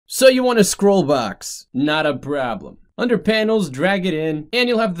So you want a scroll box? Not a problem. Under panels, drag it in, and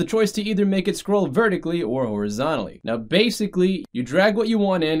you'll have the choice to either make it scroll vertically or horizontally. Now basically, you drag what you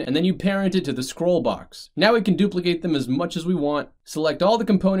want in, and then you parent it to the scroll box. Now we can duplicate them as much as we want, select all the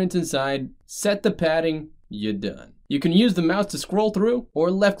components inside, set the padding, you're done. You can use the mouse to scroll through,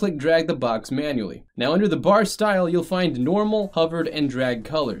 or left-click drag the box manually. Now under the bar style, you'll find normal, hovered, and drag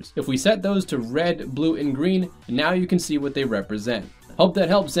colors. If we set those to red, blue, and green, now you can see what they represent. Hope that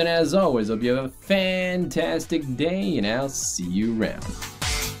helps, and as always, hope you have a fantastic day, and I'll see you around.